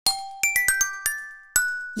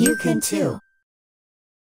You can too.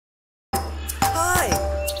 Hi!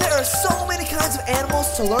 There are so many kinds of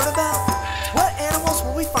animals to learn about. What animals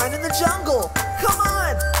will we find in the jungle? Come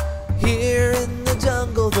on! Here in the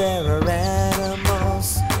jungle there are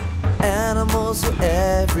animals. Animals are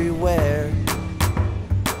everywhere.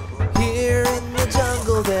 Here in the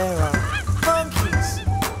jungle there are monkeys.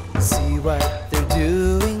 See what they're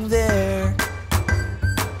doing there.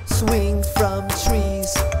 Swing from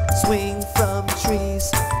trees,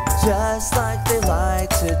 just like they like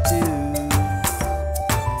to do.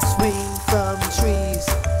 Swing from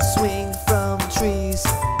trees,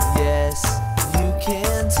 yes, you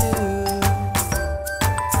can too.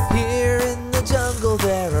 Here in the jungle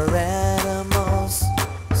there are animals,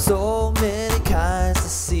 so many kinds to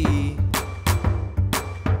see.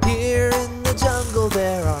 Here in the jungle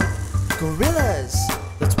there are gorillas,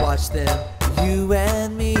 let's watch them, you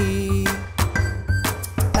and me.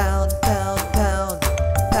 Pound, pound, pound,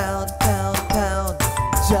 pound, pound, pound,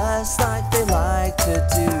 just like they like to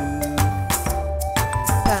do.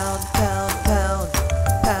 Pound, pound, pound,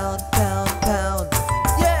 pound, pound, pound,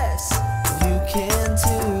 yes, you can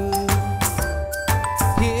too.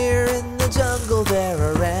 Here in the jungle there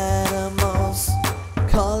are animals,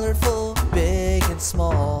 colorful, big and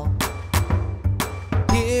small.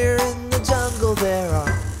 Here in the jungle there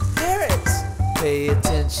are parrots, pay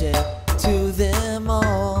attention to them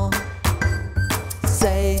all.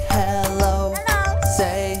 Say hello,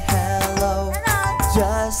 say hello,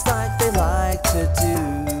 just like they like to do.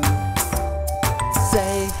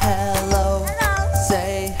 Say hello,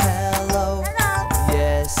 say hello,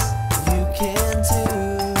 yes, you can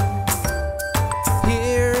too.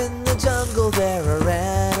 Here in the jungle there are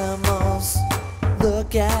animals,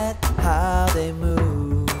 look at how they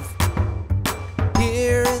move.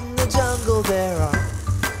 Here in the jungle there are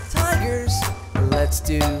tigers, let's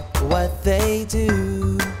do what they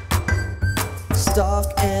do.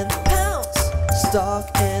 Stalk and pounce,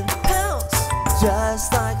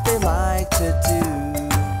 just like they like to do.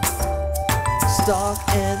 Stalk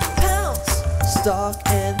and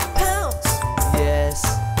pounce, yes,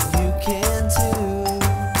 you can too.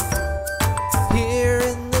 Here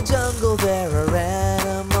in the jungle there are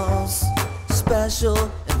animals,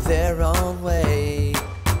 special in their own way.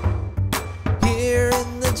 Here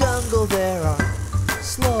in the jungle there are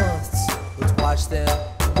sloths, let's watch them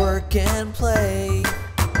work and play.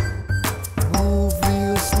 Move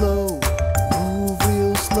real slow,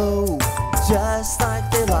 just like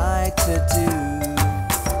they like to do.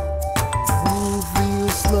 Move real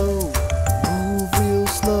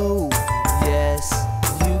slow, yes,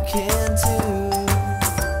 you can too.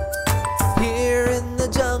 Here in the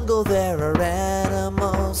jungle there are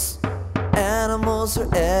animals, animals are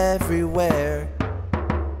everywhere.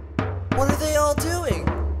 What are they all doing?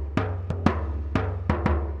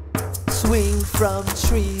 Swing from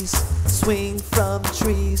trees,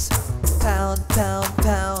 pound, pound,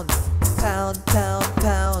 pound, pound, pound,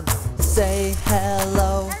 pound. Say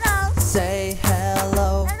hello, say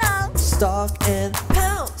hello. Stalk and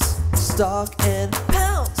pounce,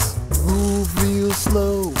 move real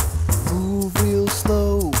slow,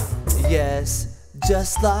 yes,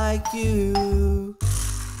 just like you.